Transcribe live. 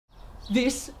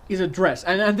This is a dress,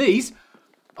 and these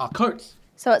are coats.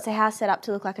 So it's a house set up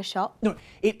to look like a shop? No,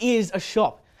 it is a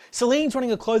shop. Celine's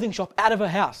running a clothing shop out of her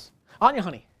house. Aren't you,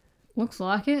 honey? Looks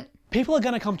like it. People are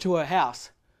going to come to her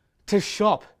house to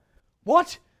shop.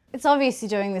 What? It's obvious you're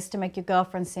doing this to make your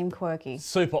girlfriend seem quirky.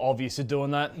 Super obvious you're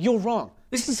doing that. You're wrong.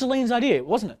 This is Celine's idea,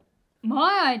 wasn't it?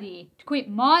 My idea, to quit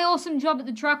my awesome job at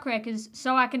the truck wreckers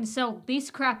so I can sell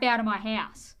this crap out of my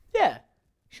house. Yeah.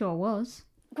 Sure was.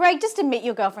 Greg, just admit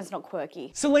your girlfriend's not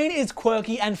quirky. Celine is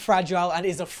quirky and fragile and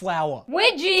is a flower.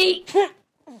 Wedgie!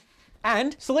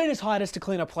 And Celine has hired us to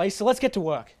clean her place, so let's get to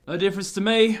work. No difference to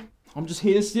me. I'm just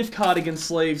here to sniff cardigan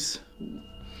sleeves.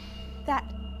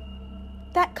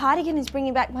 That cardigan is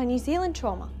bringing back my New Zealand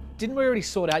trauma. Didn't we already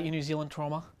sort out your New Zealand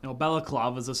trauma? Or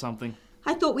balaclavas or something.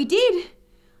 I thought we did.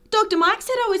 Dr. Mike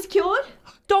said I was cured.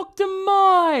 Dr.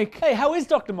 Mike! Hey, how is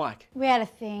Dr. Mike? We had a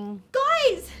thing.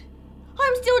 Guys,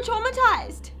 I'm still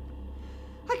traumatized.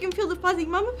 I can feel the fuzzy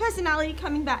mama personality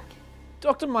coming back.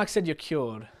 Dr. Mike said you're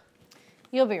cured.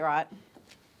 You'll be right.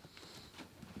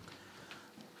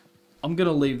 I'm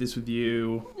gonna leave this with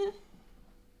you.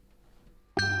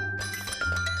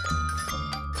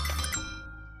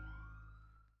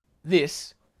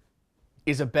 This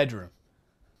is a bedroom.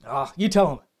 You tell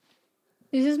him.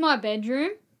 This is my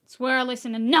bedroom. It's where I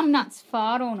listen to numbnuts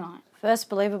fart all night. First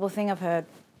believable thing I've heard.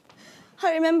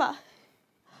 I remember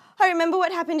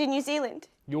what happened in New Zealand.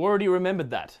 You already remembered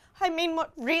that. I mean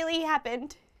what really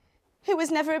happened. It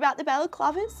was never about the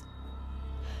balaclavas.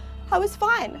 I was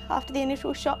fine after the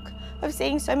initial shock of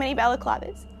seeing so many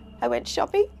balaclavas. I went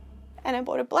shopping and I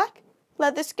bought a black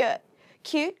leather skirt.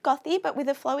 Cute, gothy, but with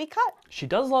a flowy cut. She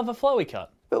does love a flowy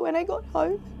cut. But when I got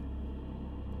home,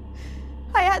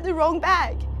 I had the wrong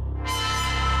bag.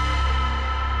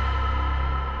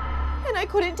 And I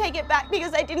couldn't take it back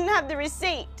because I didn't have the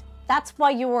receipt. That's why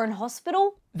you were in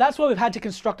hospital? That's why we've had to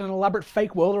construct an elaborate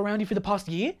fake world around you for the past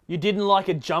year? You didn't like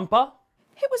a jumper?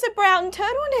 It was a brown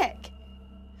turtleneck.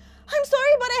 I'm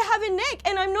sorry, but I have a neck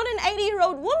and I'm not an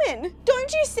 80-year-old woman.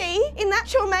 Don't you see? In that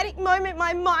traumatic moment,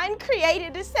 my mind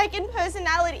created a second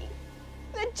personality.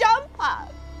 The jumper.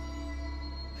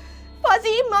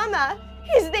 Fuzzy Mama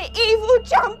is the evil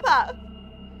jumper.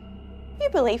 You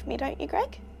believe me, don't you,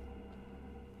 Greg?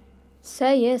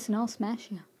 Say yes and I'll smash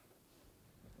you.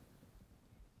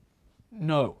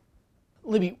 No.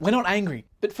 Libby, we're not angry.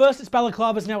 But first it's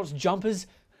balaclavas, now it's jumpers.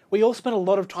 We all spent a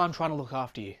lot of time trying to look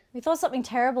after you. We thought something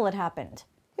terrible had happened.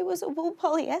 It was a wool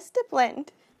polyester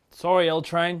blend. Sorry,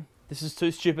 L-Train. This is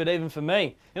too stupid even for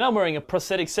me. And I'm wearing a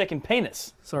prosthetic second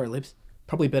penis. Sorry, Libs.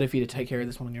 Probably better for you to take care of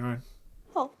this one on your own.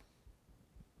 Oh.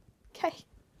 Okay.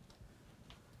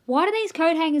 Why do these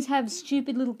coat hangers have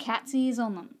stupid little cat's ears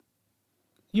on them?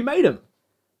 You made them.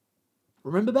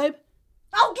 Remember, babe?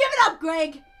 Oh, give it up,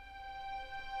 Greg.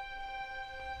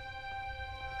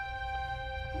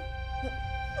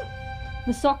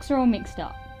 The socks are all mixed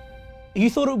up. You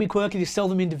thought it would be quirky to sell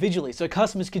them individually so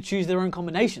customers could choose their own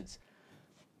combinations.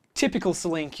 Typical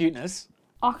Celine cuteness.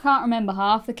 I can't remember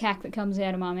half the cack that comes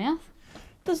out of my mouth.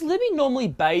 Does Libby normally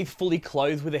bathe fully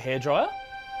clothed with a hairdryer?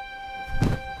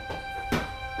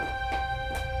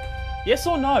 Yes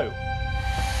or no?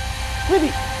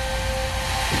 Libby!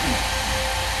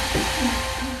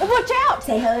 Watch out!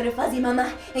 Say hello to Fuzzy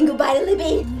Mama and goodbye to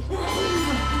Libby.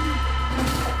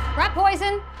 Rat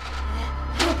poison!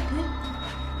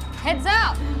 Heads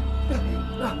up!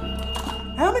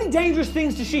 How many dangerous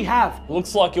things does she have?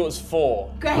 Looks like it was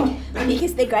 4. Greg, let me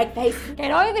kiss the Greg face.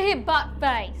 Get over here, butt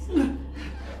face!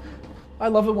 I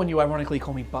love it when you ironically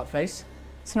call me buttface.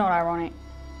 It's not ironic.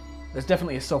 There's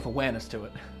definitely a self-awareness to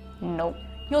it. Nope.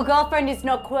 Your girlfriend is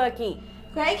not quirky.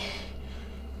 Greg,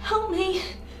 help me.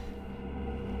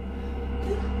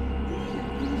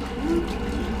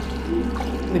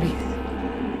 Libby,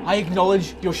 I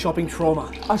acknowledge your shopping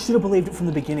trauma. I should have believed it from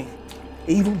the beginning.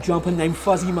 Evil jumper named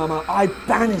Fuzzy Mama, I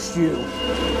banished you.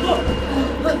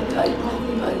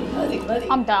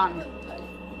 I'm done.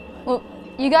 Well,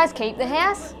 you guys keep the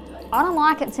house? I don't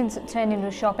like it since it turned into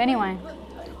a shop anyway.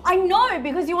 I know,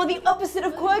 because you are the opposite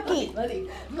of quirky. Libby!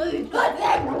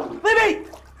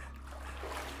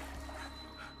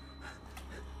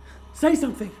 Say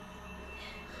something.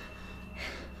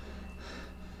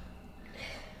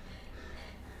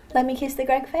 Let me kiss the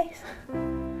Greg face.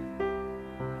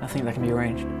 I think that can be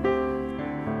arranged.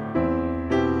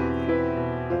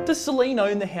 Does Celine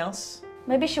own the house?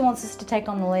 Maybe she wants us to take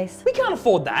on the lease. We can't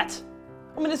afford that.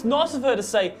 I mean, it's nice of her to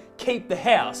say, keep the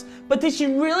house, but did she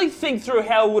really think through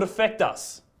how it would affect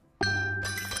us?